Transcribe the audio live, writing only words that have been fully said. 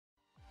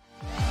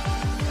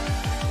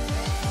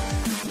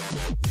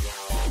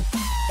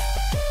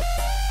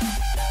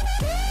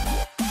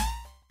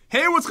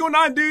Hey, what's going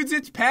on, dudes?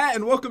 It's Pat,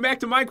 and welcome back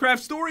to Minecraft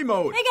Story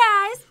Mode. Hey,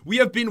 guys. We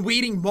have been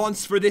waiting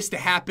months for this to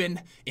happen,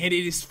 and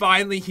it is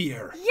finally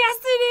here. Yes,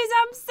 it is.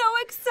 I'm so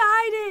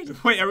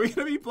excited. Wait, are we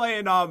going to be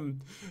playing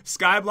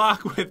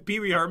Skyblock with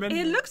Pee Wee Herman?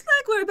 It looks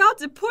like we're about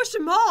to push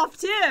him off,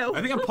 too. I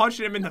think I'm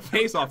punching him in the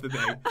face off the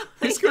thing.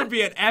 This could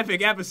be an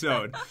epic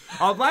episode.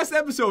 Last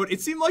episode,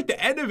 it seemed like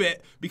the end of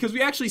it because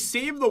we actually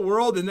saved the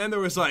world, and then there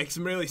was like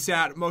some really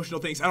sad, emotional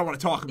things I don't want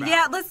to talk about.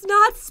 Yeah, let's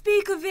not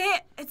speak of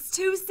it. It's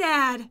too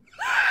sad.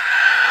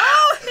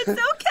 Oh, it's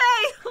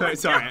okay. Oh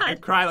Sorry, God. I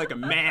cry like a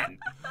man.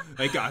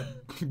 Like a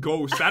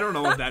ghost. I don't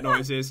know what that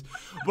noise is.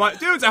 But,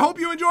 dudes, I hope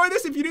you enjoy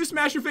this. If you do,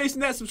 smash your face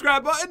in that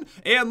subscribe button.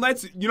 And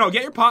let's, get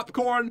your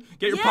popcorn,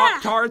 get your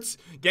Pop-Tarts,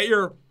 get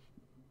your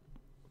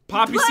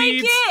poppy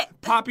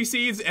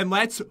seeds, and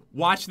let's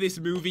watch this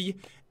movie,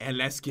 and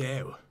let's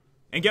go.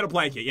 And get a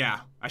blanket,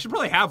 yeah. I should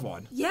probably have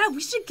one. Yeah,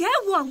 we should get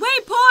one.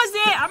 Wait, pause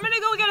it. I'm going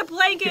to go get a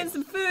blanket and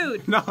some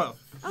food. No.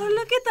 Oh,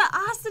 look at the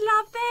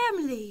Ocelot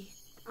family.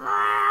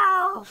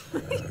 Wow.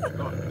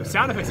 The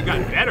sound effects have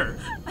gotten better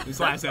this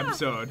last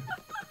episode.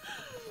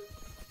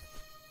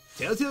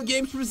 Telltale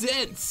Games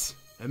presents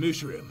a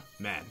mushroom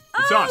man.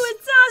 It's us.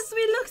 It's us.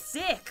 We look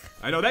sick.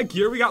 I know, that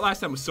gear we got last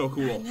time was so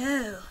cool.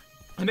 No.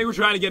 I think we're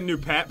trying to get a new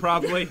pet,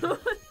 probably.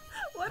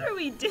 What are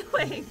we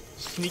doing?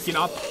 Sneaking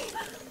up.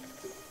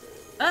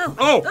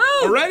 Oh.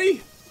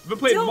 Already? I've been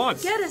playing Don't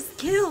months. get us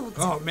killed.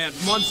 Oh, man,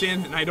 months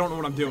in, and I don't know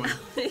what I'm doing.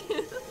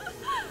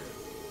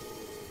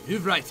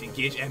 Move right to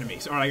engage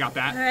enemies. All right, I got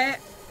that. All right.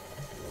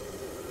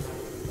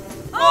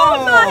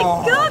 Oh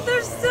my God,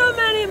 there's so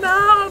many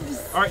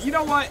mobs. All right, you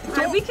know what? All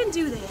right, we can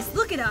do this.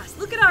 Look at us.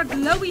 Look at our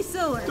glowy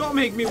sword. Don't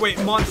make me wait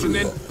months and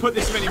then put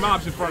this many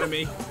mobs in front of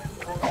me.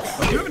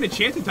 I do have an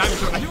enchanted time,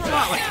 so I do a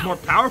lot more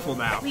powerful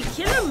now. We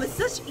kill them with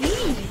such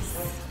ease.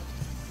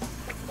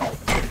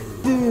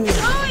 Boom.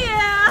 Oh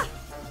yeah.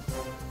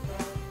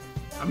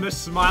 I'm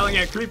just smiling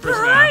at creepers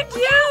now. Behind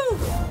you.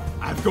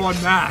 I've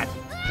gone mad.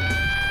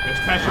 There's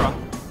Petra.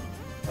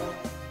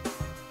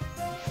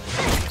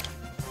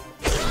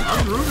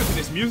 I'm grooving to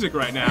this music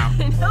right now.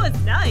 I know, it's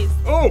nice.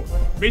 Oh,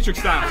 Matrix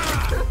style.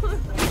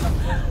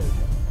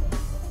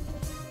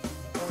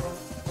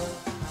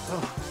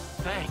 Oh,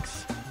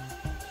 thanks.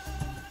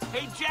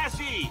 Hey,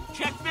 Jesse,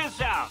 check this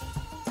out.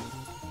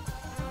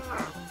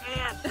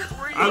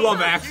 I love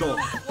Axel.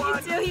 Me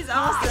too, he's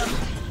awesome.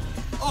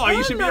 Oh,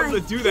 you should be able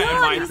to do that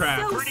in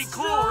Minecraft. So Pretty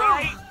cool,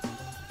 right?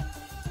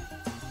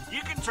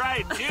 You can try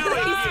it too.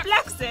 He's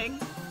flexing.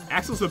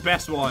 Axel's the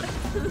best one.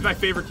 He's my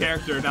favorite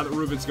character now that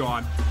Ruben's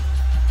gone.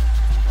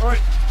 All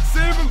right,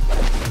 save him.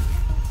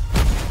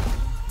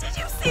 Did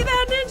you see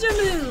that ninja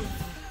move?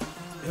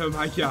 Oh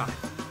my God.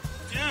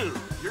 Dude,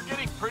 you're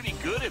getting pretty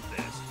good at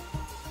this.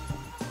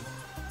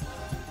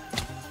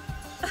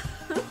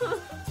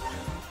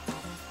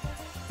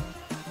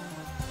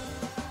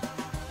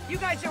 You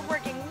guys are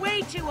working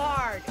way too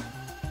hard.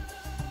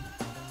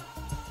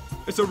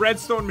 It's a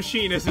redstone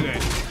machine, isn't it?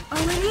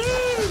 Oh, it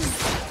is.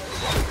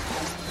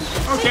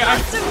 Okay, She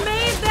must have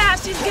made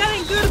that. She's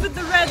getting good with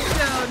the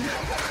redstone.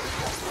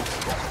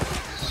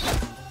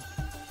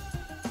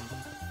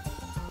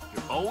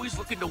 You're always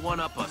looking to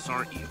one-up us,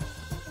 aren't you?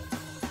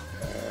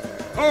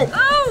 Oh!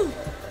 Oh!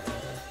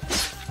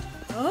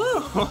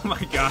 Oh! Oh my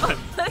God.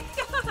 My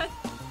God!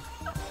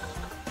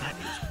 That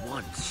is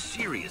one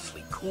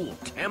seriously cool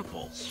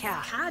temple.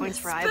 Yeah, Kinda points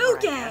for Ivor,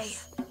 spooky. I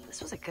guess.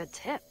 This was a good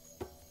tip.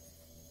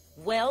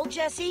 Well,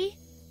 Jesse?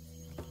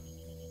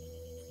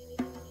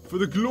 For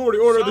the glory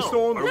order of the So,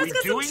 stone. are Let's we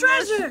get some doing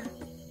treasure.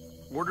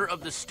 Order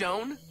of the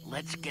Stone?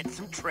 Let's get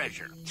some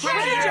treasure.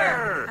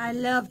 Treasure! I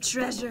love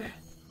treasure.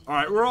 All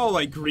right, we're all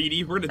like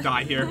greedy. We're gonna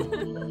die here.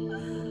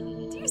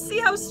 Do you see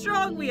how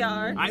strong we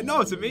are? I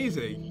know, it's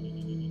amazing.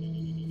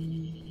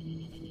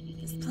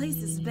 This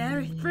place is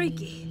very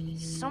freaky.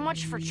 So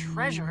much for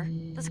treasure.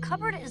 This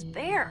cupboard is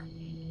bare.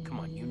 Come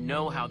on, you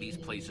know how these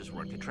places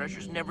work. The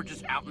treasure's never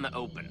just out in the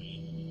open.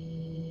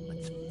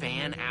 Let's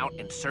fan out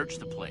and search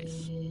the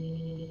place.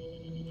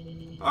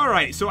 All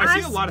right, so I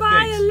see a lot of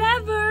spy things. a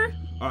lever.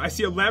 I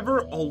see a lever,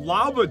 a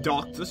lava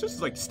duct. Let's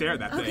just like stare at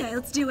that thing. Okay,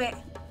 let's do it.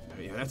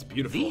 Yeah, that's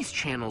beautiful. These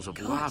channels of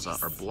lava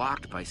Gorgeous. are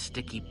blocked by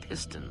sticky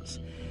pistons.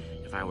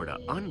 If I were to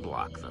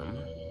unblock them...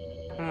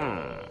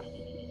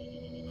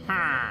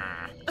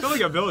 Feel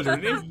like a villager,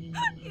 didn't he?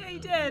 Yeah, you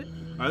did.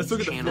 All right, let's look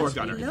at the floor Channels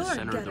gunner. lead to the Floor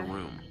center of the gunner.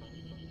 room.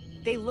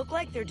 They look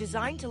like they're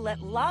designed to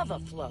let lava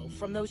flow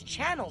from those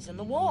channels in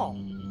the wall.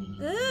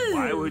 Ooh.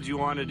 Why would you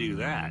want to do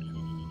that?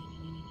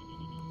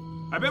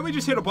 I bet we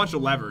just hit a bunch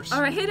of levers.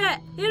 All right, hit it.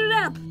 Hit it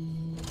up.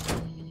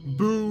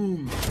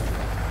 Boom.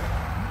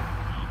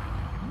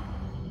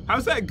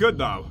 How's that good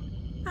though?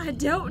 I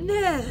don't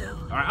know.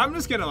 All right, I'm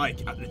just gonna like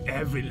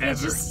every lever.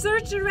 Let's just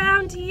search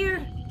around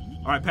here.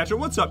 All right, Petra,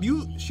 what's up?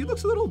 She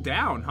looks a little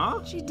down,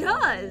 huh? She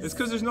does. It's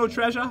because there's no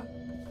treasure.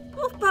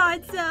 We'll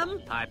find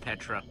some. Hi,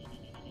 Petra.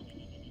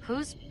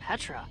 Who's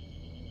Petra?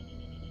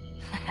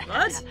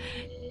 What?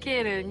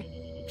 Kidding.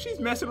 She's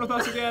messing with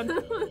us again.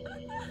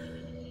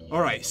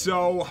 All right,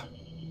 so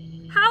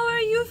How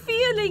are you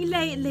feeling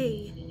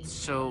lately?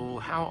 So,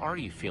 how are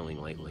you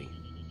feeling lately?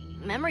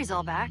 memory's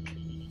all back,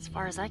 as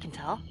far as I can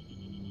tell.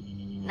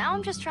 Now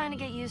I'm just trying to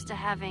get used to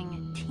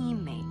having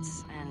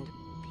teammates and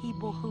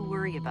people who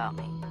worry about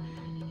me.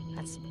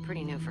 That's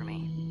pretty new for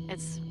me.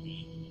 It's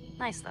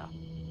nice, though.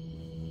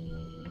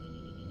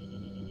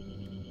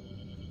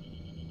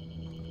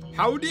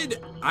 How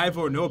did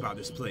Ivor know about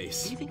this What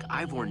place? do you think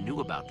Ivor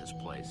knew about this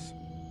place?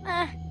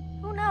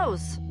 Who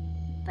knows?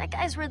 That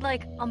guy's read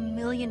like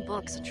 1,000,000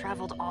 books and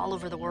traveled all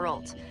over the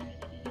world.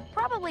 He'd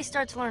probably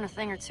start to learn a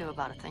thing or two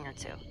about a thing or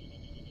two.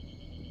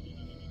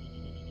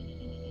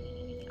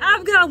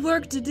 I've got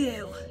work to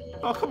do.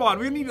 Oh, come on.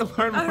 We need to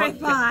learn more. All right,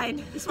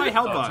 fine. This might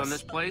help Thoughts us. on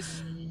this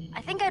place?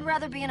 I think I'd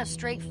rather be in a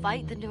straight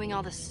fight than doing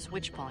all this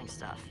switch pulling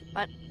stuff.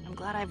 But I'm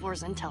glad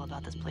Ivor's intel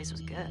about this place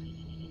was good.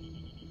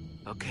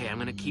 Okay, I'm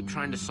gonna keep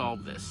trying to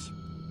solve this.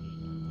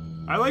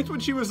 I liked when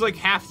she was like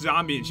half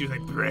zombie and she was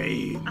like,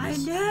 brains. I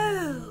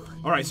know.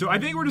 All right, so I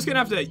think we're just gonna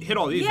have to hit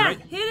all these, Yeah, right?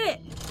 hit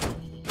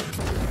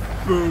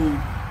it.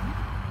 Boom.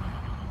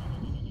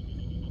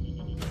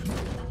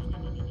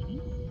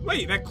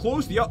 Wait, that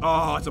closed the...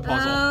 Oh, it's a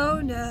puzzle. Oh,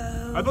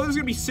 no. I thought it was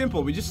gonna be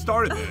simple. We just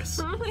started this.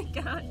 Oh, my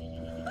God.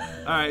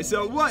 All right,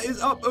 so what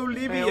is up,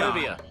 Olivia? Hey,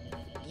 Olivia.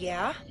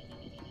 Yeah?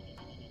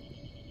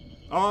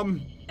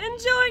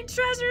 Enjoying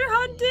treasure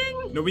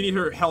hunting? No, we need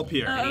her help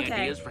here. Any Okay.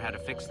 ideas for how to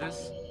fix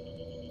this?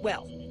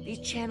 Well, these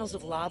channels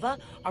of lava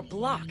are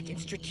blocked in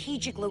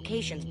strategic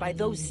locations by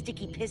those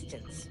sticky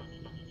pistons.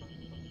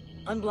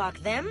 Unblock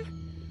them,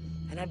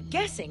 and I'm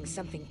guessing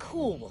something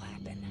cool will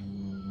happen.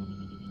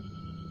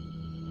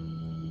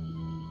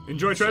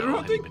 Enjoy treasure So, have you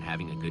hunting? been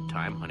having a good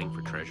time hunting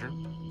for treasure?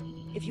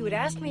 If you had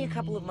asked me a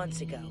couple of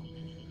months ago,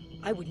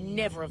 I would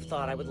never have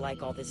thought I would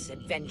like all this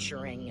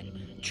adventuring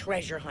and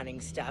treasure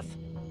hunting stuff.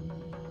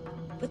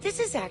 But this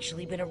has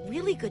actually been a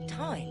really good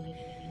time,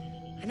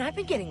 and I've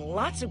been getting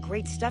lots of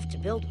great stuff to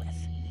build with.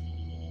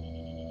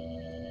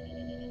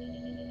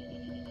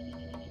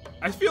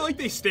 I feel like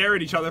they stare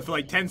at each other for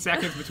like 10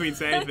 seconds between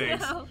saying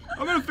things. know.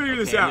 I'm gonna figure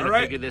this Okay, I'm out, gonna all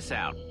right? figure this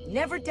out.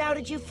 Never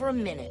doubted you for a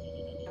minute.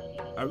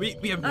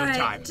 We have All no right,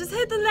 time. just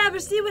hit the lever,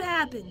 see what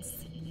happens.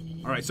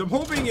 All right, so I'm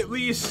hoping at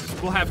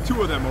least we'll have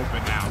 2 of them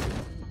open now.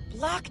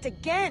 Blocked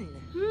again.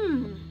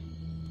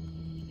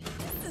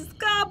 This is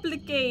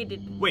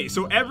complicated. Wait,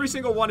 so every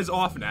single one is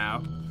off now.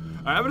 All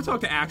right, I'm gonna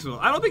talk to Axel.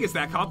 I don't think it's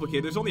that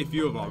complicated. There's only a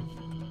few of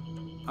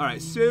them. All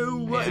right, so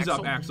what is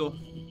up, Axel?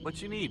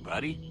 What you need,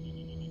 buddy?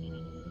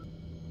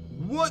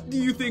 What do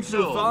you think So,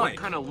 we'll what find?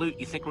 kind of loot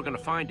you think we're gonna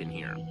find in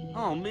here?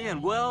 Oh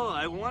man, well,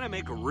 I want to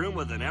make a room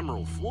with an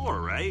emerald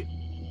floor, right?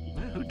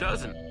 Who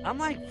doesn't? I'm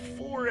like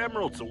 4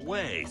 emeralds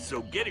away,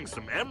 so getting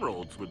some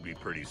emeralds would be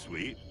pretty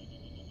sweet.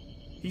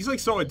 He's like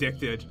so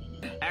addicted.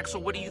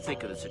 Axel, what do you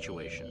think of the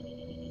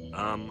situation?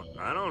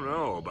 I don't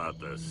know about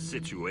the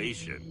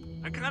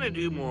situation. I kind of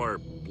do more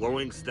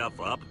blowing stuff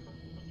up.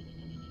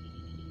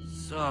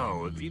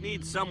 So, if you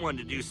need someone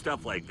to do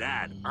stuff like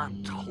that,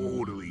 I'm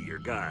totally your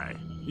guy.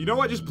 You know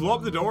what? Just blow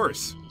up the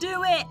doors.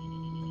 Do it.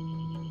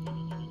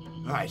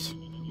 All right,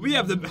 we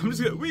got the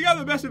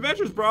best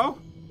adventures, bro.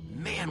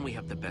 Man, we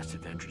have the best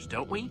adventures,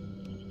 don't we?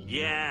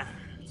 Yeah,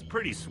 it's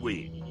pretty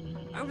sweet.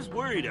 I was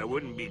worried I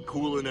wouldn't be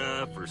cool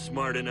enough or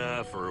smart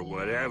enough or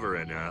whatever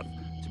enough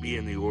to be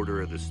in the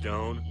Order of the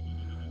Stone.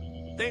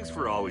 Thanks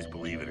for always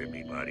believing in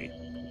me, buddy.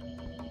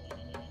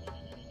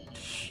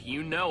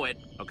 You know it.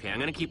 Okay, I'm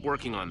gonna keep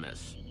working on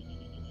this.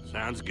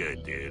 Sounds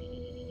good, dude.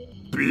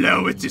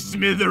 Blow it to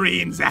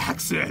smithereens,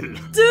 Axel.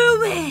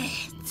 Do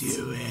it.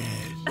 Do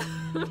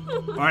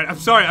it. All right, I'm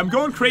sorry. I'm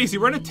going crazy.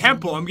 We're in a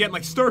temple. I'm getting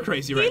like stir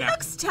crazy right He now.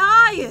 looks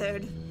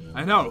tired.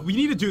 I know. We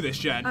need to do this,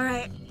 Jen. All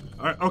right.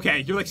 All right, okay,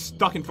 you're like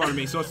stuck in front of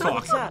me, so let's talk.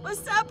 What's up?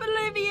 What's up,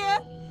 Olivia?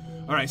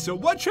 All right, so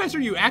what treasure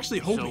are you actually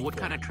hoping So, what for?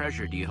 kind of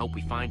treasure do you hope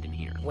we find in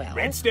here? Well,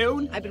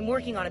 Redstone? I've been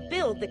working on a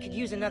build that could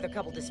use another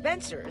couple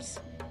dispensers.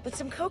 But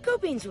some cocoa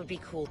beans would be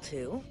cool,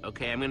 too.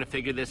 Okay, I'm gonna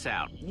figure this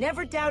out.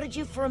 Never doubted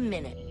you for a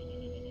minute.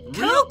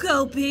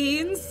 Cocoa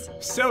beans?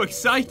 So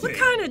exciting. What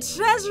kind of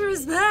treasure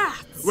is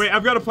that? Wait,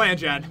 I've got a plan,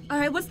 Jen. All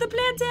right, what's the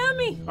plan? Tell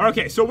me.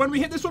 Okay, so when we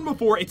hit this one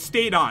before, it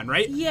stayed on,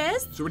 right?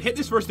 Yes? So we'd hit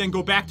this first, then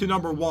go back to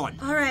number 1.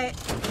 All right.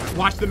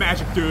 Watch the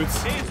magic, dudes.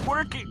 Hey, it's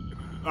working!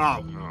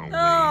 Oh. Oh,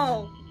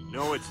 Oh. wait.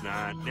 No, it's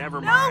not.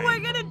 Never No, mind. we're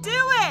gonna do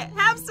it.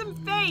 Have some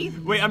faith.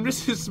 Wait, I'm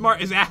just as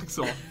smart as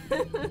Axel. All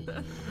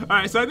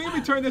right, so I think if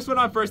we turn this one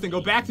on first, then go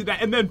back to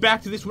that, and then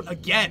back to this one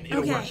again, it'll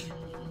Okay. work.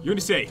 You're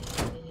gonna say,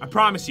 I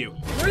promise you,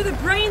 We're the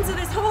brains of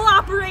this whole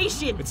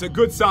operation. it's a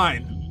good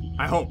sign.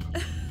 I hope.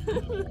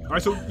 All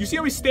right, so you see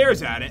how he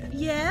stares at it?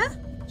 Yeah?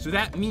 So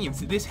that means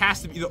that this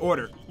has to be the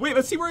order. Wait,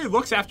 let's see where he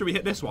looks after we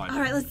hit this one. All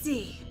right, let's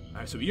see.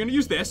 All right, so you're gonna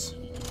use this.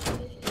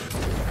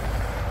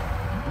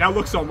 Now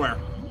look somewhere.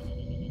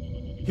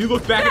 He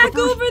looked back at Back the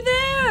first. over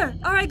there.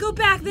 All right, go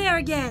back there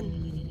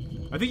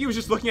again. I think he was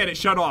just looking at it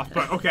shut off,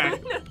 but okay.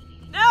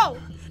 No,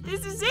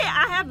 this is it.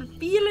 I have a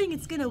feeling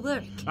it's gonna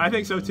work. I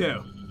think so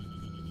too.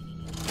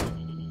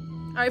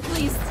 All right,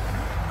 please.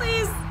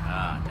 Please.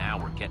 Now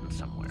we're getting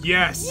somewhere.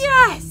 Yes.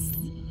 Yes.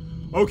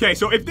 Okay,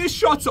 so if this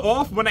shuts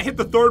off when I hit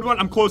the third one,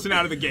 I'm closing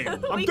out of the game.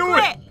 I'm We doing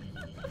quit. it.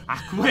 I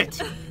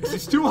quit. This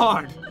is too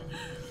hard.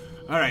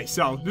 All right,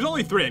 so there's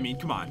only 3. I mean,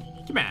 come on.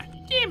 Come on.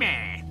 Come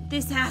on.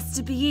 This has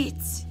to be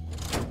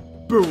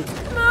it. Boom.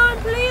 Come on,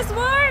 please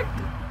work.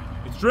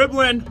 It's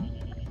dribbling.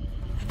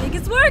 I think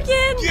it's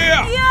working.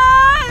 Yeah.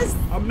 Yes.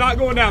 I'm not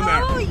going down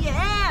there. Oh,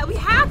 yeah. We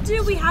have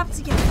to. We have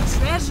to get the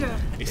treasure.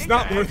 It's I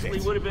not think I worth actually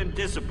it. would have been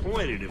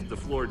disappointed if the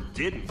floor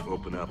didn't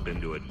open up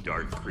into a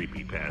dark,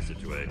 creepy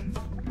passageway.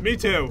 Me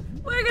too.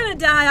 We're gonna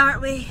die,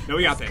 aren't we? No,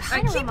 we got this.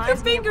 Keep your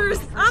reminds me of when we fingers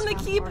first on the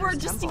found keyboard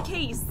Porter's just in temple.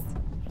 case.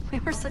 We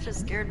were such a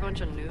scared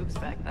bunch of noobs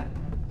back then.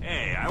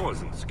 Hey, I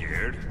wasn't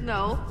scared.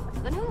 No.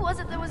 Then who was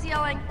it that was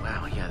yelling?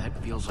 Wow, yeah,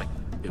 that feels like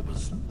it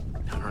was,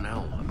 I don't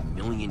know, a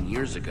million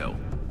years ago.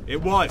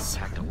 It was.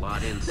 Packed a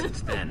lot in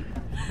since then.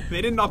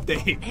 They didn't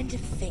update. And to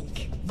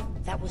think,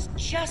 that was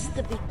just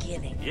the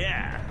beginning.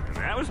 Yeah, and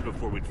that was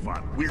before we'd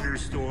fought wither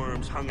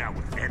storms, hung out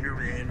with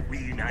Enderman,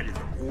 reunited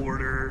the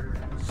Order.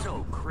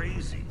 So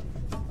crazy.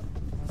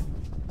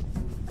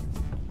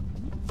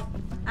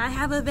 I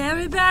have a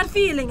very bad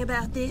feeling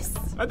about this.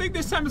 I think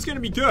this time it's gonna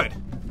be good.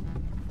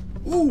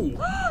 Ooh.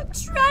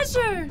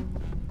 Treasure!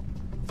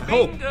 I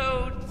hope.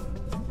 Bingo!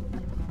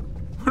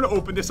 We're gonna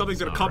open this. Something's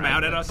gonna come All right,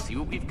 out at let's us. see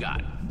what we've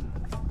got.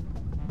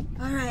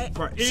 All right.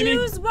 Right,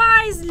 Choose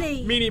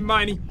wisely. Meeny,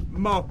 miny,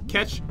 mo.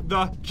 Catch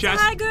the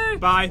chest Tiger.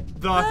 by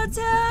the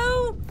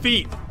Otto.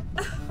 feet.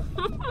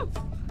 All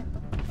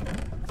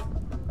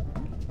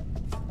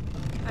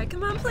right,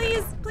 come on,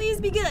 please. Please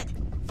be good.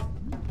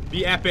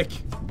 Be epic.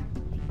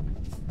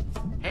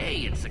 Hey,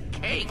 it's a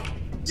cake.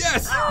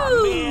 Yes!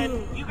 Ooh.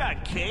 Man, you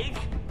got cake?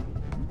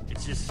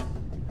 It's just,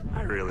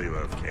 I really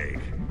love cake.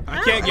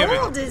 I can't give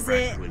How old it. is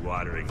it? Practically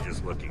watering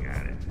just looking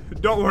at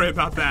it. Don't worry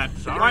about that.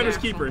 Sorry, Finders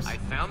Axel, keepers. I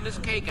found this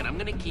cake and I'm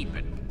gonna keep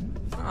it.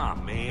 Aw,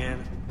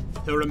 man.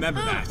 He'll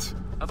remember that.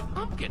 A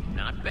pumpkin,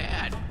 not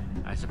bad.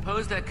 I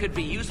suppose that could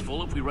be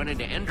useful if we run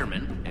into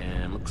Enderman.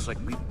 And looks like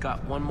we've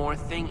got one more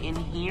thing in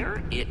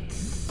here.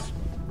 It's...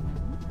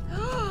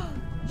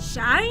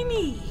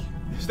 Shiny.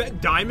 Is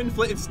that diamond,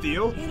 flint, and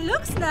steel? It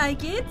looks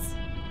like it.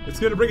 It's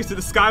gonna bring us to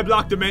the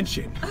skyblock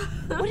dimension.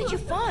 What did you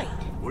find?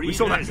 What are We you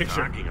saw that guys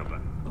picture. talking about?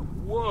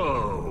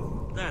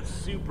 Whoa, that's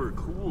super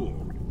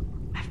cool.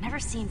 I've never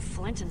seen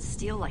flint and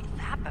steel like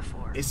that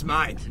before. It's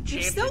mine.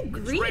 You're so enchanted,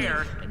 it's greedy.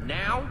 rare, and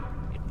now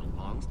it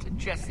belongs to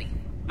Jesse.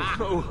 Ah,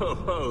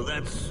 Whoa,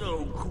 that's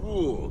so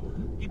cool.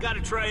 You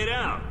gotta try it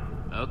out.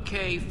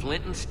 okay,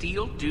 Flint and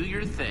Steel, do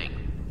your thing.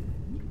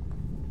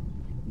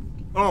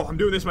 Oh, I'm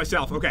doing this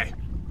myself. Okay.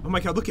 Oh my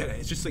god, look at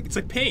it. It's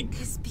like pink.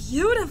 It's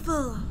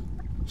beautiful.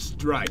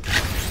 Strike.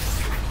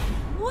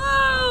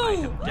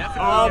 Whoa.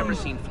 Definitely never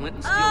seen Flint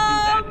and Steel do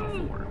that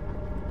before.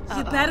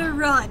 You better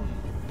run.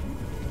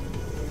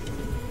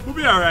 We'll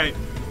be alright.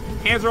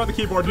 Hands are on the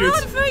keyboard, dudes.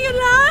 Run for your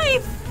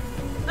life.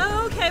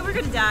 Oh, okay, we're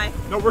gonna die.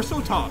 No, we're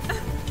so tough.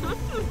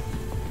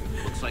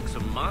 Looks like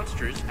some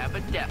monsters have a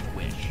death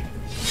wish.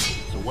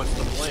 So what's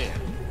the plan?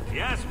 If you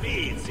ask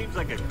me, it seems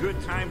like a good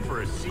time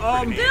for a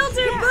secret Builder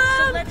So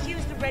Bump. let's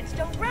use the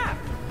redstone wrap.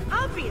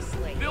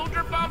 Obviously.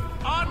 Builder bump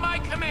on my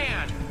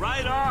command.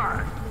 Right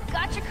on.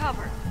 Gotcha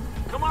covered.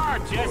 Come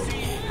on,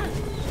 Jesse.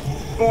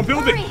 Oh, I'm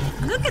building.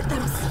 Hurry! Look at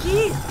them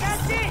skis.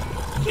 That's it.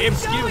 Damn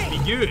skills be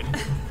good.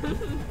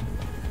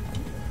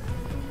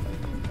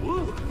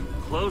 Woo,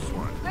 close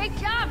one. Great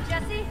job,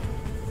 Jesse.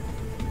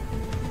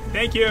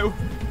 Thank you.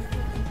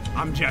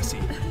 I'm Jesse.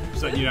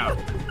 So you know,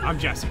 I'm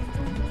Jesse.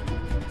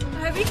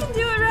 All right, we can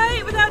do it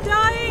right without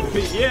dying.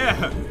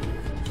 Yeah.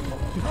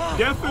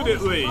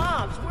 Definitely.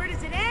 Bombs, where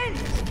does it end?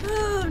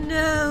 Oh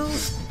no.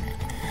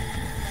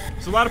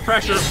 It's a lot of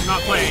pressure from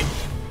not playing.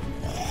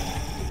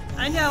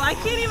 I know. I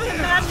can't even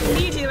imagine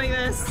me doing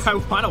this. I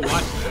want to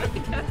watch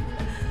that.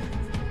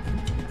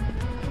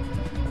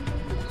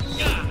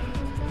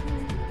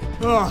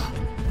 Oh,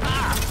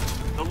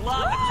 The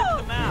lava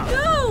took them out.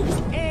 No.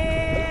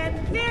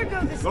 And there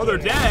go the well, they're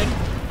stairs. dead.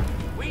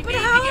 We But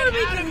need how to are get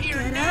we out gonna of here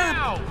get up?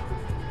 now.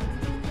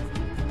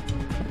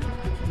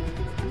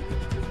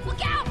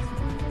 Look out!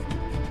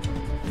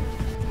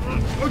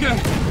 Okay.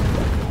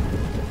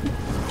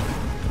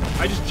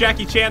 I just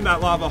Jackie Chan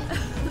that lava.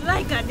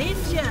 Like a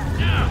ninja.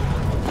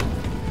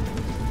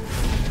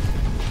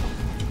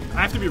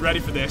 I have to be ready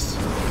for this.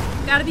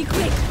 Gotta be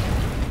quick.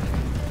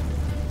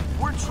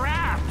 We're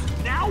trapped.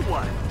 Now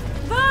what?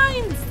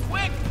 Vines.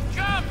 Quick,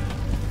 jump.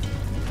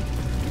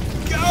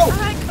 All Go!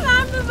 right,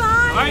 climb the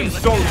vine. I am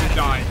so gonna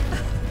die.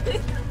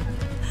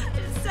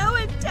 It's so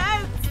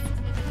intense.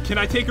 Can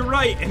I take a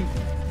right and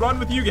run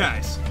with you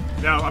guys?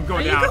 No, I'm Are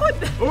going you down. going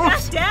back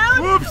Oops.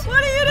 down? Whoops.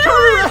 What are you doing?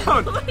 Turn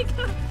around. Oh my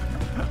god.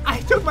 I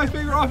took my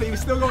finger off. He was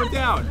still going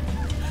down.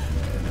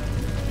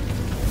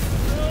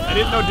 I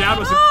didn't know down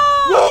was a...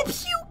 Oh,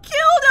 Whoops! you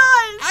killed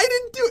us. I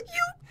didn't do it.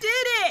 You did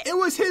it. It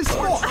was his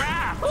fault.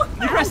 Trapped.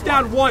 You press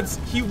down once,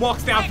 he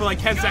walks down for like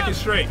 10 seconds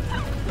straight. All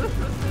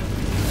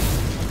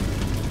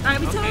right,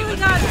 we totally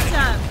got this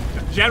time.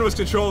 Jen was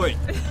controlling.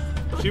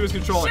 She was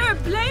controlling. Sure,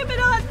 blame it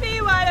on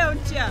me, why don't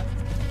you?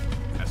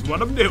 That's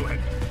what I'm doing.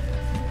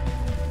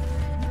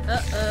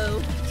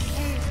 Uh-oh.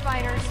 Cave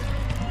spiders.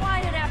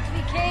 Why'd it have to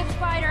be cave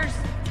spiders?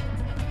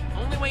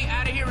 Only way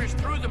out of here is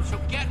through them, so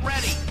get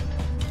ready.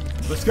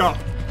 Let's go.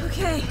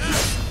 Okay.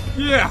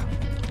 Yeah.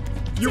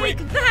 You Take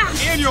ate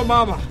that. and your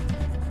mama.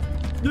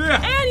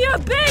 Yeah. And your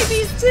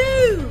babies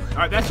too. All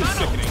right, that's just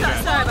sickening.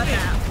 Jen. Sorry about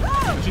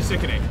that. That's just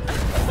sickening.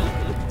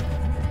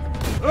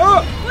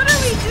 Oh. What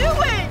are we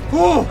doing?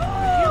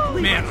 Oh.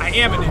 Man, I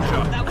am a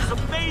ninja. That was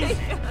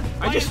amazing.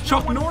 I just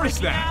Chuck Norris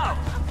that.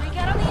 We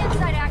got on the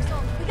inside,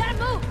 Axel. We gotta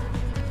move.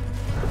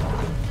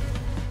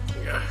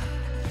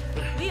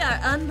 We are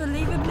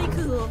unbelievably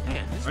cool.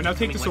 Man, this Alright, now is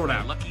take the becoming sword like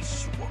out. a Lucky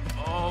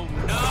oh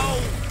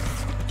no!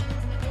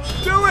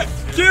 Do it!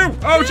 Q!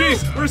 Oh,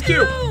 jeez! Where's Q?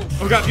 Q.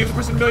 Oh, God, you have to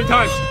press it a million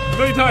times. A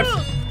million times.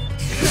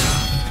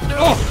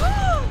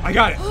 Oh! I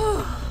got it. My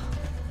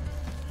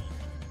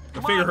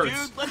Come finger on,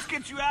 hurts. dude. Let's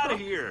get you out of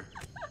here.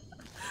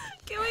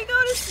 Can we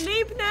go to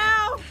sleep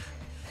now?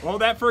 All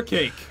that for a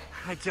cake.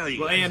 I tell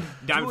you, Well, guys, and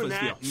diamond doing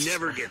for the that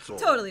never gets old.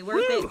 Totally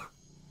worth it.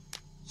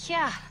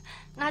 Yeah,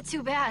 not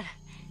too bad.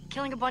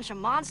 Killing a bunch of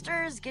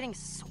monsters, getting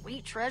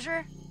sweet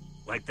treasure.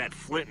 Like that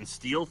flint and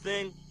steel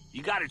thing?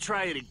 You gotta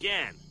try it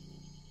again.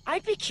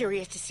 I'd be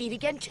curious to see it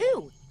again,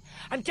 too.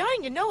 I'm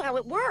dying to know how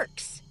it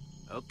works.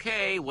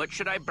 Okay, what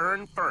should I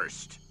burn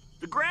first?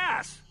 The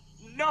grass.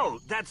 No,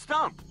 that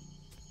stump.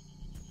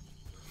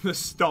 The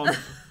stump.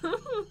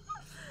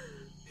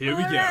 Here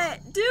we All go. right,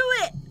 do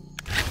it.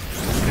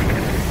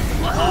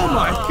 Oh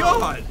my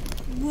God!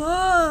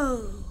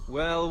 Whoa.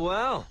 Well,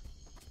 well.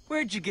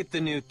 Where'd you get the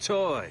new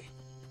toy?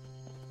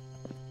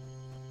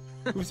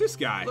 Who's this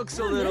guy? Looks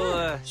a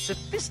little,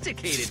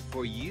 sophisticated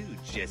for you,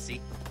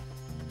 Jesse.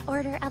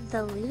 Order of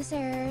the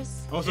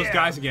losers. Oh, it's those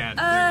guys again.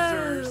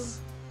 Oh.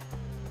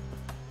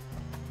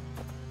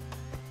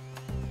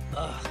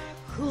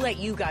 Who let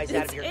you guys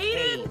out It's of your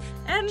Aiden cave?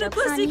 and the Joke's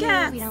on you,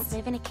 Pussycats. we don't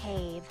live in a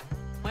cave.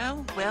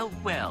 Well, well,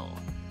 well.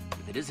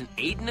 If it isn't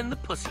Aiden and the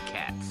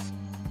Pussycats.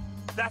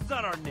 That's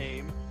not our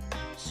name.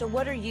 So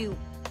what are you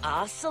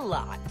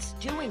ocelots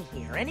doing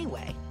here,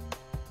 anyway?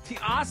 The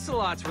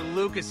Ocelots were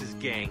Lucas's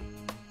gang.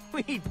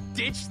 We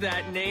ditched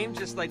that name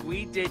just like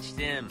we ditched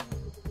him.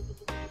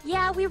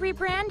 Yeah, we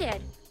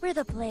rebranded. We're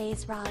the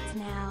Blaze Rods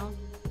now.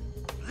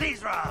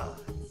 Please, Rob.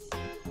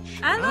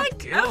 I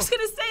was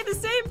gonna say the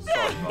same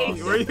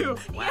thing. Were you?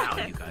 Wow,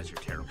 Yeah. you guys are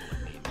terrible at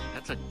naming.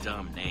 That's a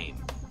dumb name.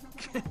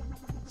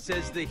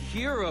 Says the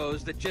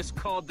heroes that just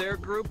called their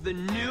group the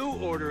New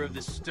Order of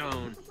the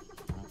Stone.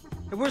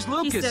 And where's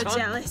Lucas, He's so huh?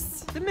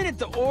 jealous. The minute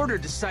the Order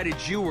decided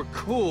you were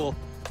cool,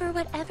 For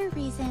whatever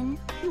reason,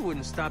 he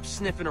wouldn't stop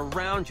sniffing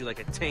around you like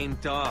a tame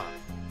dog.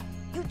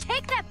 You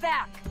take that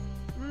back!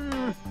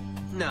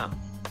 No.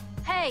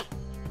 Hey,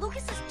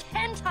 Lucas is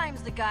 10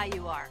 times the guy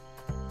you are.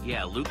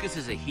 Yeah, Lucas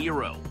is a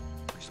hero.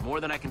 Which is more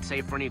than I can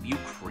say for any of you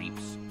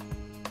creeps.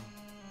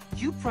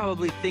 You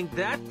probably think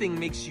that thing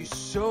makes you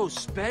so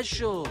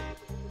special.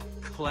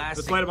 Classic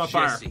Let's light him on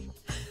fire. Jesse.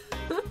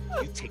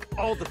 You take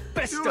all the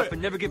best Do stuff it.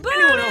 and never give Burn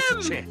anyone else a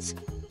him. chance.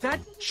 That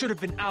should have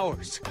been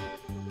ours.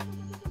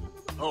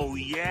 Oh,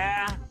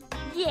 yeah?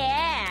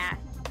 yeah.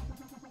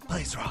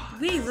 Please, Rob.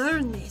 We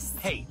learned this.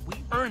 Hey, we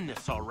earned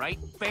this, all right?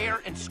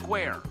 Fair and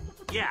square.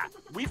 Yeah,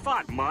 we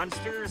fought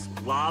monsters,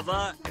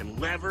 lava, and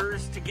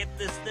levers to get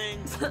this thing.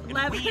 And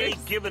Levers? we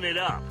ain't giving it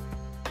up.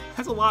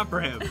 That's a lot for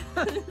him.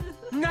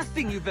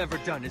 Nothing you've ever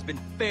done has been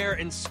fair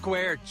and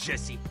square,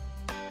 Jesse.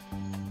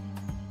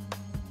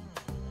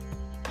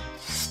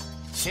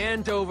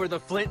 Hand over the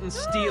flint and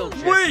steel,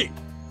 Jesse. Wait!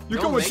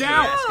 You're Don't going make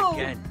down! me ask No.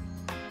 again.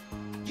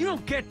 You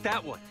don't get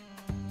that one.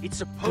 It's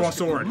Draw supposed to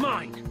sword. be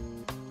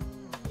mine.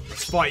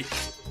 Fight.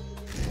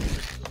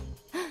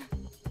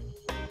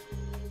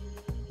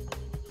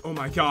 Oh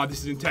my God, this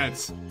is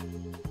intense.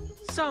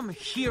 Some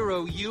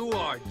hero you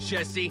are,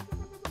 Jesse.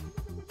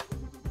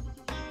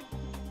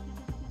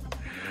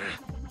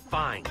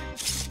 Fine.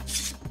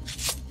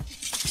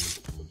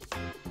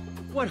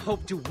 What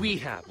hope do we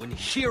have when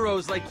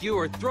heroes like you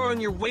are throwing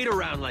your weight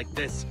around like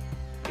this?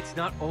 It's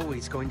not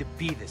always going to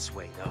be this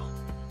way, though.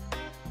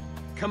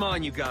 Come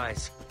on, you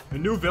guys. A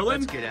new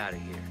villain? Let's get out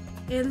of here.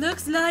 It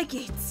looks like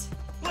it.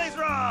 Blaze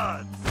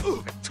rods!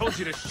 I told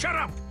you to shut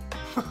up!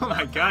 Oh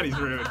my God, he's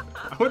rude.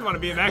 I wouldn't want to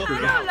be in that I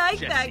group. don't like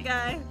Jesse. that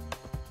guy.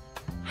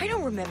 I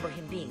don't remember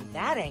him being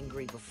that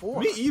angry before.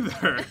 Me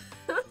either.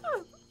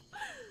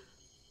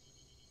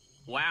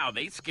 Wow,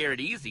 they scared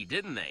easy,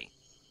 didn't they?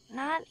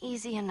 Not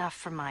easy enough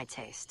for my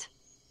taste.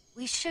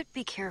 We should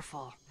be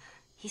careful.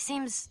 He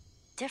seems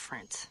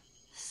different.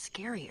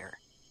 Scarier.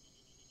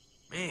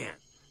 Man,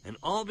 and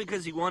all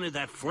because he wanted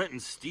that flint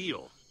and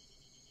steel.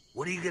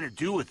 What are you gonna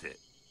do with it?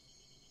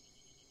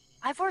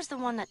 Ivor's the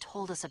one that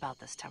told us about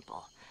this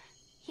temple.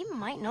 He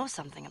might know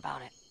something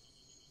about it.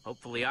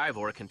 Hopefully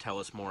Ivor can tell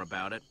us more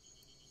about it.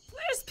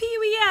 Where's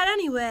Pee-wee at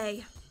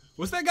anyway?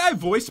 Was that guy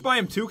voiced by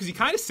him too? Because he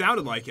kind of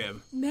sounded like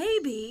him.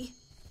 Maybe.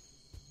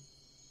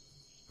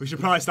 We should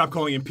probably stop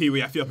calling him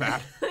Pee-wee. I feel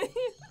bad.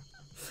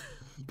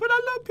 But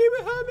I love Pee-wee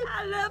Herman.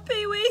 I love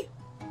Pee-wee.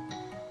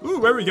 Ooh,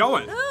 where are we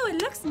going? Oh,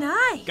 it looks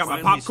nice. Got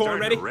my Finally popcorn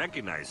starting ready? to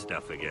recognize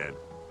stuff again.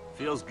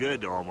 Feels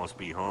good to almost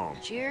be home.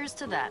 Cheers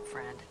to that,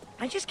 friend.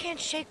 I just can't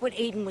shake what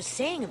Aiden was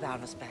saying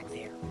about us back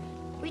there.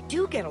 We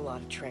do get a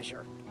lot of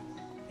treasure.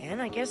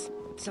 And I guess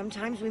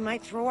sometimes we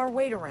might throw our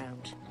weight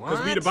around. Because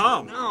we need a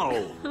bomb.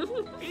 No.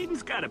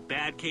 Aiden's got a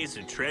bad case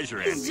of treasure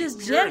envy. He's just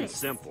Pure and jealous.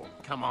 simple.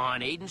 Come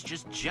on, Aiden's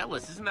just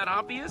jealous. Isn't that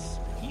obvious?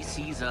 He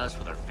sees us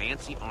with our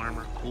fancy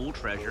armor, cool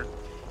treasure,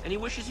 and he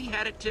wishes he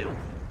had it too.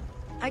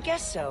 I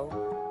guess so.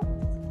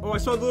 Oh, I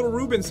saw the little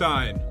Reuben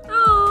sign.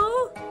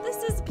 Oh, this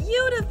is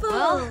beautiful.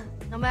 Well,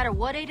 no matter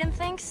what Aiden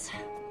thinks,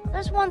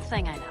 there's one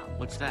thing I know.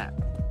 What's that?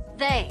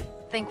 They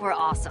think we're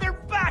awesome. They're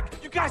back!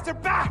 You guys, they're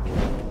back!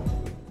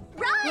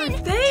 Run! We're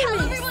Tell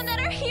famous. everyone that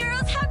our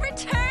heroes have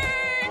returned!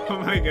 Oh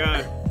my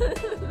god.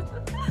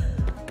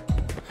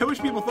 I wish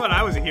people thought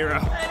I was a hero. I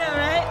know,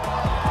 right?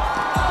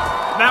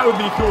 That would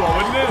be cool,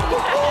 wouldn't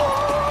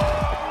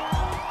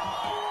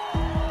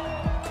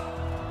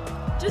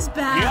it? Just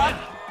bad. Yep.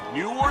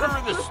 New Order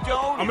of the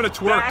Stone. I'm gonna is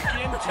twerk. back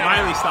in town.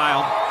 Miley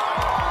style.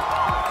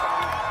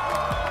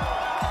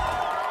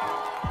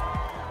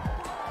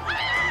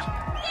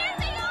 There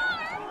they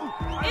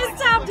are!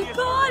 It's time to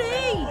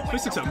party.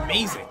 This looks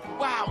amazing.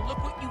 Wow,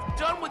 look what you've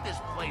done with this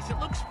place. It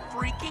looks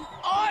freaking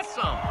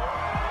awesome.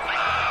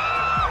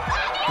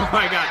 Oh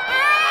my god.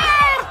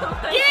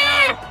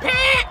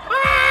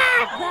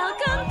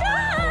 Welcome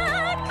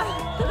back!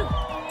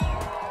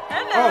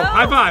 Hello. Oh,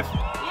 high five.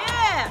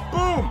 Yeah.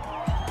 Boom.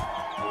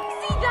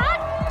 See that?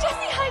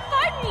 Jesse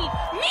high-fived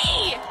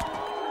me!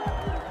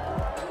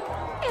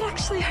 It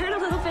actually hurt a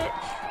little bit.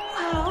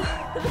 Wow.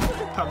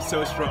 I'm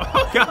so strong. Oh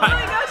Oh my god.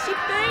 gosh, she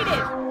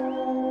fainted.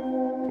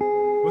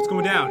 What's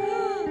going down?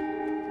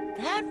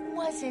 That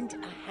wasn't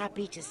a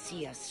happy to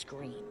see us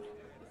scream.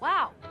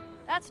 Wow,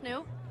 that's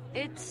new.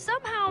 It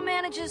somehow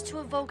manages to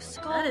evoke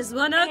skulls. That is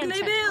one and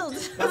ugly build.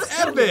 tentacles. That's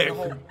The epic.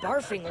 whole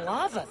barfing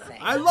lava thing.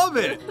 I love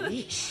it.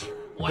 Yeesh.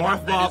 What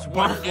Barf that is bop,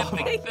 one barf bop.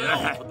 epic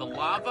film with the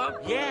lava?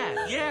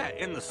 Yeah,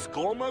 and the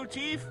skull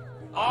motif?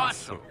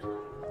 Awesome.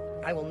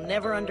 I will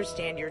never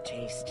understand your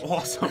taste.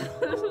 Awesome.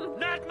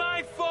 Not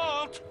my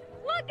fault!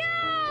 Look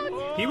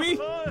out! Pee-wee?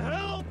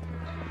 Help!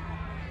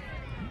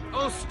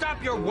 Oh,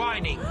 stop your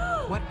whining!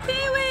 What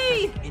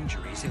Pee-wee.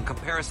 injuries in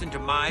comparison to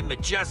my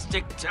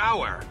majestic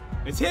tower?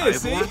 It's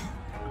his, see? Ivor?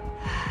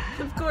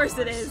 Of course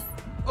it is.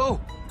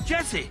 Oh,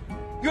 Jesse,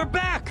 you're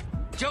back!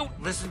 Don't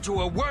listen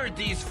to a word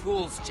these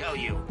fools tell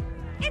you.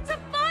 It's a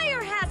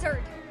fire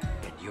hazard!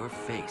 And your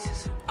face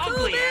is an Cool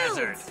ugly builds.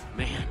 hazard.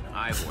 Man,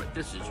 Ivor,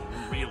 this is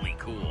really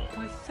cool.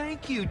 Why,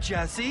 thank you,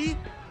 Jesse.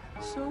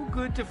 So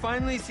good to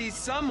finally see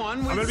someone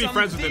with I'm gonna be some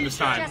friends with him this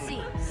vision. time.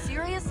 Jesse,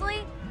 seriously?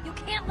 You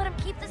can't let him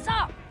keep this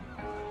up.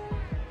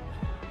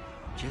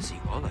 Jesse,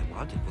 all I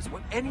wanted was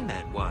what any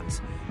man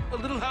wants. A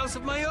little house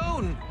of my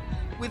own,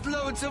 with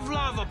loads of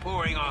lava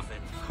pouring off it.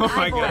 Oh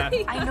my Ivor, god.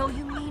 I know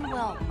you mean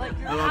well, but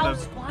your I love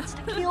house them. wants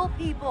to kill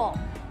people.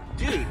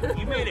 Dude,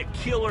 you made a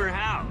killer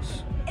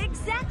house.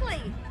 Exactly!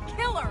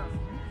 Killer!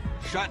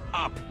 Shut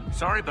up.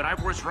 Sorry, but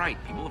Ivor's right.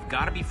 People have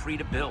got to be free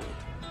to build.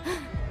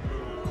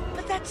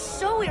 But that's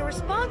so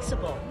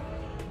irresponsible.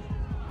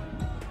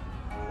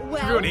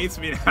 Well, Everyone hates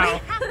me we now.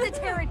 have to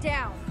tear it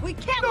down. We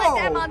can't No. let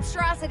that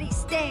monstrosity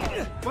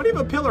stand. Why do you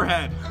have a pillar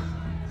head?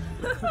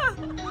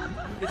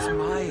 It's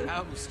my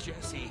house,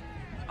 Jesse.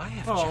 I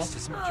have Oh. just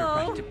as much a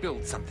right to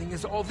build something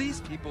as all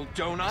these people,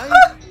 don't I?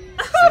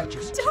 They're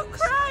just Don't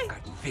jealous. cry.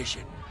 I've got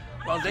vision.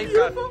 Well, they've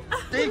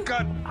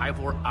got.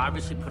 Ivor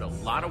obviously put a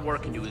lot of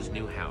work into his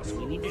new house.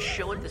 We need to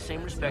show it the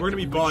same respect We're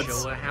gonna that be we would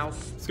buds. show a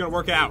house It's gonna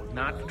work out.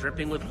 not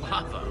dripping with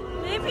lava.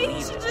 Maybe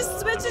he should just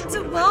switch it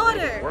to Sure,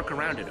 water. Work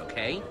around it,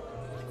 okay?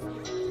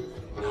 Long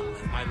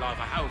live my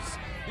lava house.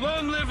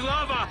 Long live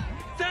lava.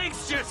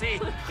 Thanks,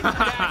 Jesse.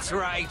 That's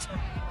right.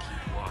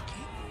 Keep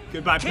walking.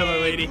 Goodbye, pillar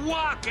lady. Keep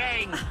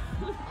walking.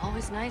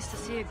 Always nice to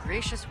see a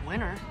gracious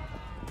winner.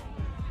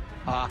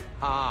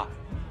 Ha.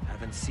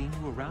 Haven't seen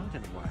you around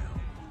in a while.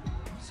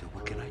 So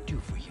what can I do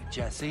for you,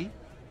 Jesse?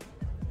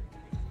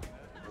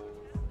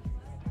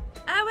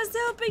 I was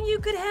hoping you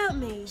could help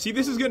me. See,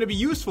 this is gonna be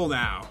useful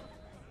now.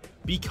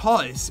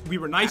 Because we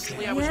were nice to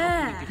Actually, I him. was hoping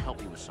Yeah. you could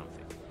help me with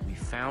something. We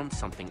found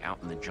something out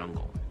in the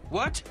jungle.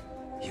 What?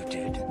 You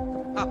did?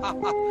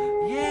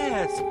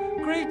 Yes.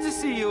 Great to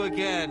see you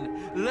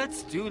again.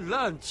 Let's do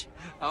lunch.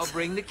 I'll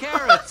bring the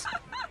carrots.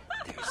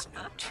 There's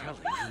no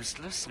telling who's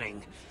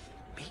listening.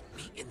 Meet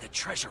me in the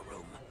treasure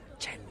room.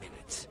 10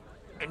 minutes.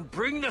 And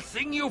bring the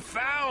thing you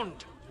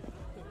found.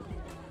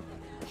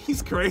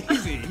 He's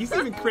crazy. He's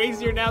even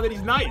crazier now that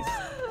he's nice.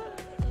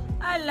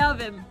 I love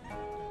him.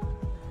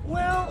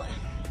 Well,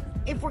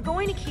 if we're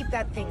going to keep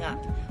that thing up,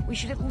 we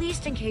should at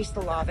least encase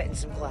the lava in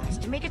some glass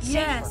to make it safer.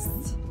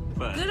 Yes.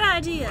 But, Good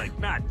idea. like,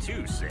 not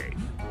too safe.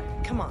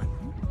 Come on,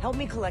 help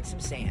me collect some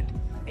sand.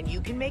 And you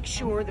can make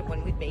sure that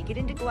when we make it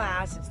into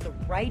glass, it's the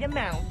right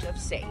amount of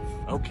safe.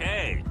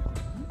 Okay.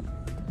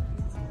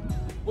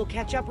 We'll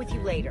catch up with you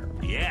later.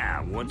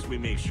 Yeah, once we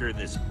make sure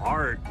this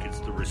art gets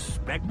the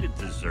respect it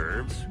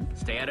deserves,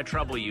 Stay out of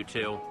trouble, you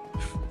two.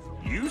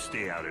 you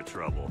stay out of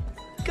trouble.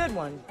 Good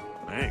one.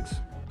 Thanks.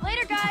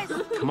 Later, guys.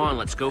 Come on,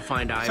 let's go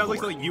find Ivor. Sounds like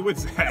something you would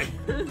say.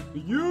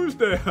 You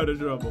stay out of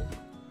trouble.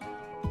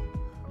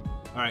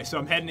 Alright, so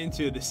I'm heading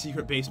into the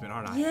secret basement,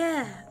 aren't I?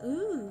 Yeah.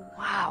 Ooh.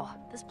 Wow,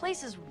 this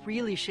place is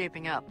really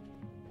shaping up.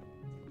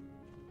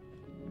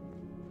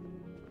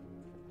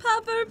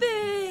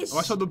 Pufferfish. Oh,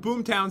 I saw the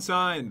Boomtown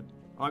sign.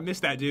 Oh, I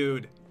missed that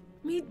dude.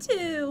 Me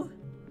too.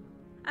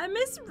 I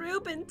miss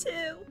Ruben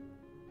too.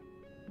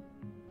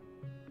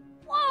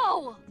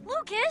 Whoa!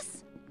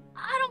 Lucas!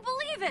 I don't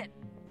believe it!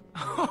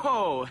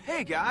 Oh,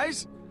 hey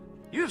guys!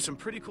 You have some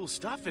pretty cool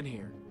stuff in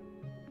here.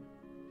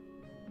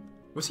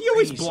 Was he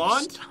always Crazy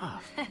blonde?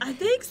 stuff. I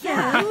think so.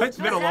 It's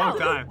been a long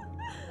time.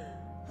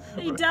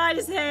 He dyed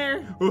his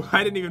hair. Ooh,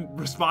 I didn't even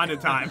respond in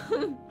time.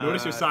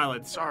 Notice your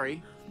silence.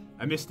 Sorry,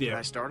 I missed you. did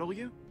I startle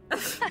you?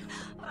 Of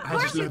I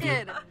course just you love you.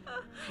 did!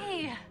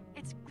 Hey,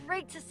 it's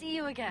great to see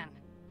you again.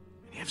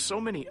 You have so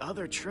many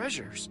other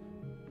treasures.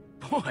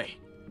 Boy,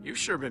 you've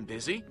sure been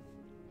busy.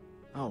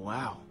 Oh,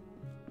 wow.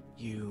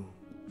 You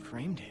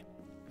framed it.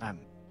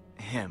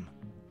 Him.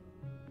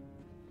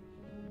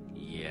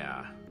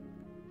 Yeah.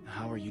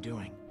 How are you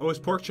doing? Oh, it's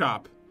pork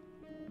chop.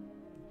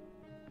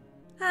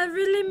 I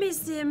really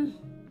miss him.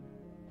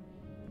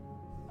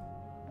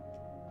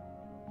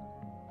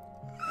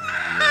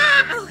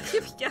 Oh,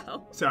 here we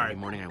go. Sorry. Every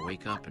morning I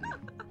wake up and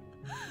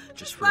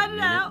just for let a it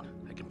minute, out.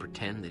 I can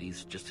pretend that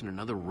he's just in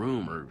another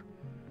room or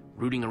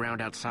rooting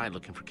around outside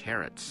looking for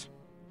carrots.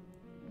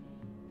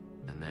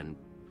 And then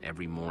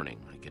every morning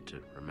I get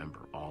to remember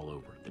all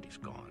over that he's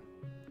gone.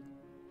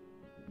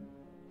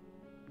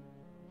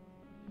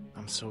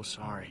 I'm so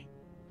sorry.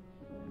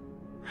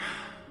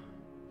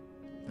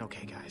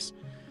 Okay, guys.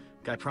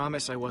 I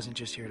promise I wasn't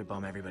just here to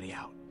bum everybody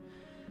out.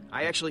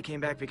 I actually came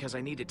back because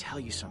I need to tell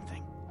you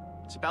something.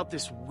 It's about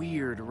this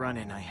weird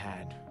run-in I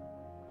had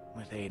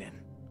with Aiden.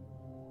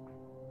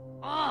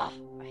 Oh,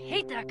 I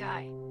hate that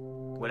guy.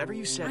 Whatever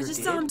you said I or just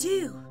did, saw him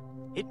too.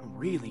 it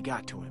really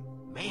got to him.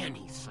 Man,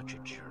 he's such a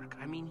jerk.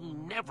 I mean, he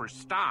never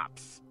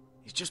stops.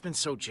 He's just been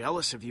so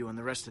jealous of you and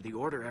the rest of the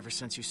Order ever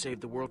since you saved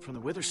the world from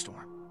the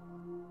Witherstorm.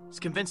 He's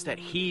convinced that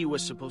he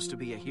was supposed to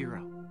be a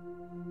hero.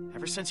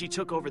 Ever since he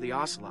took over the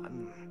Ocelot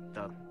and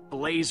the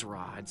Blaze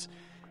Rods,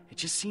 it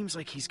just seems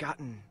like he's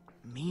gotten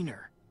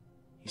meaner.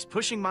 He's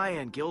pushing Maya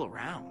and Gil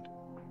around.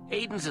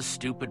 Aiden's a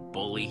stupid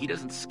bully. He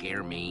doesn't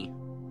scare me.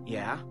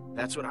 Yeah,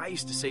 that's what I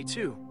used to say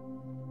too.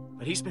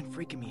 But he's been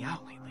freaking me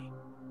out lately.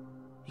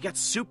 He got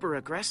super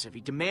aggressive. He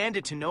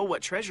demanded to know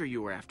what treasure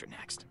you were after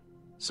next.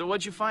 So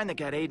what'd you find that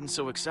got Aiden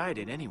so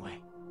excited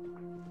anyway?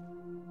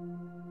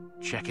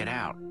 Check it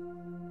out.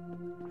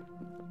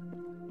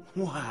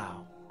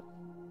 Wow.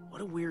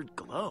 What a weird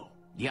glow.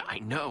 Yeah, I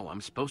know.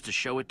 I'm supposed to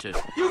show it to...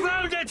 You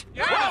found it!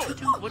 Whoa!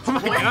 Dude, what's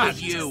wrong God.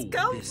 with you?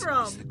 Come This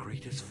from. is the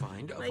greatest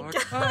find of My our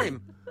God.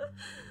 time.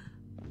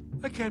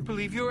 I can't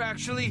believe you're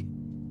actually...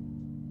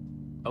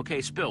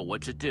 Okay, Spill,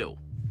 what's it do?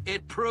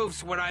 It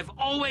proves what I've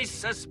always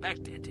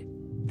suspected.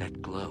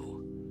 That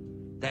glow,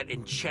 that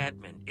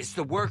enchantment, is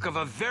the work of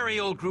a very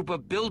old group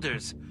of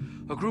builders.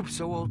 A group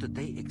so old that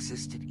they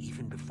existed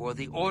even before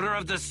the Order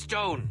of the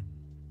Stone.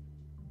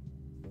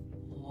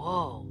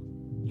 Whoa.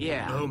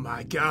 Yeah. Oh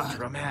my god.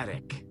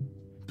 Dramatic.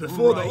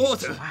 Before Right. the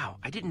altar. Wow,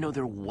 I didn't know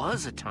there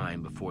was a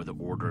time before the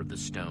Order of the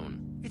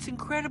Stone. It's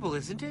incredible,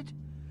 isn't it?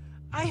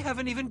 I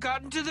haven't even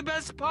gotten to the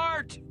best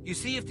part. You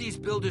see, if these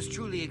builders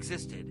truly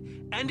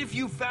existed, and if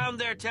you found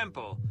their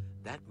temple,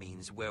 that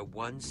means we're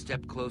one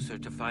step closer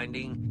to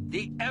finding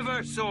the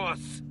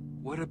Eversource.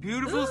 What a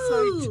beautiful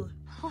sight. Ooh.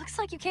 Looks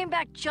like you came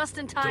back just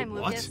in time,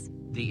 The what? Lucas.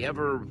 The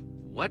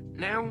what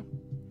now?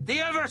 The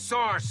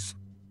Eversource!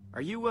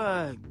 Are you,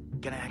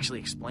 gonna actually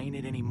explain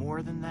it any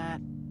more than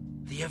that?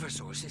 The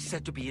Eversource is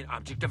said to be an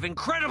object of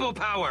incredible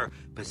power,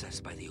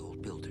 possessed by the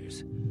old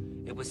builders.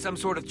 It was some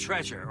sort of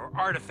treasure or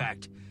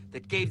artifact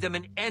that gave them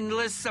an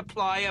endless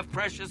supply of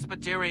precious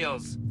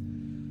materials.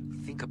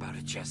 Think about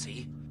it,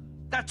 Jesse.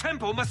 That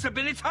temple must have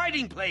been its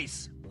hiding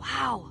place.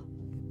 Wow.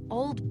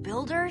 Old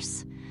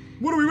builders?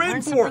 What are we waiting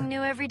Learn for? something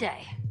new every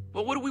day.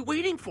 Well, what are we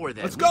waiting for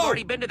then? Let's We've go.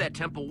 already been to that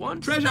temple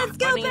once. Treasure. Let's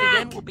go Finding it back.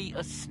 again will be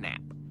a snap.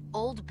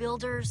 Old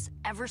builders,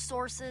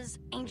 Eversources,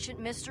 ancient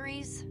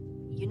mysteries.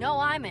 You know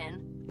I'm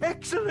in.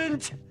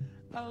 Excellent!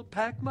 I'll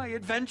pack my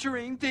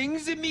adventuring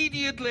things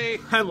immediately.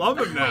 I love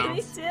him now.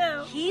 Me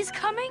too. He's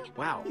coming?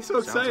 Wow. He's so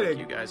sounds like exciting.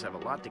 you guys have a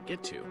lot to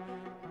get to.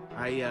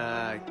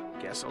 I,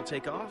 guess I'll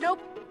take off? Nope.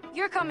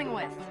 You're coming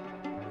with.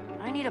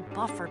 I need a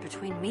buffer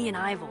between me and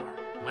Ivor.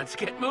 Let's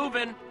get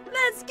moving.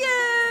 Let's go.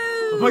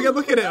 Oh my god,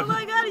 look at him. Oh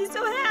my god, he's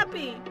so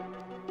happy.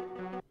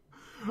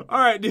 All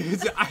right,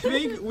 dudes. I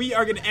think we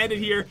are going to end it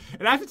here.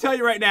 And I have to tell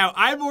you right now,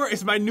 Ivor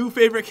is my new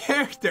favorite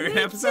character in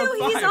Me episode too.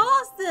 5. He's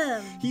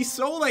awesome. He's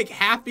so, like,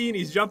 happy and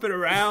he's jumping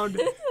around.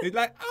 He's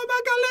like, oh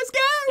my god, let's go.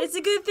 It's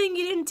a good thing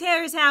you didn't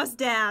tear his house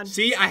down.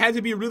 See, I had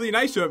to be really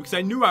nice to him because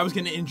I knew I was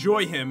going to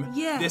enjoy him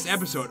Yes. this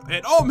episode.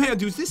 And oh man,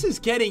 dudes, this is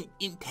getting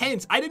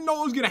intense. I didn't know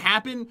what was going to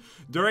happen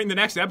during the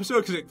next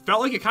episode because it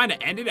felt like it kind of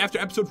ended after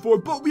episode 4,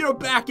 but we are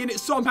back in it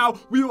somehow.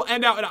 We will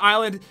end out in an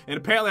island, and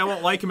apparently I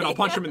won't like him and I'll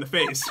punch him in the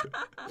face.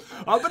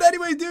 But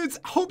anyways, dudes,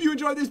 hope you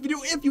enjoyed this video.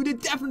 If you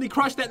did, definitely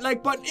crush that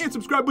like button and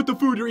subscribe with the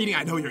food you're eating.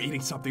 I know you're eating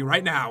something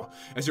right now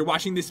as you're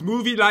watching this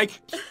movie-like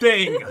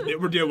thing that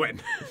we're doing.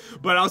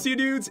 But I'll see you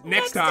dudes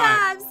next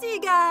time. See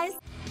you guys.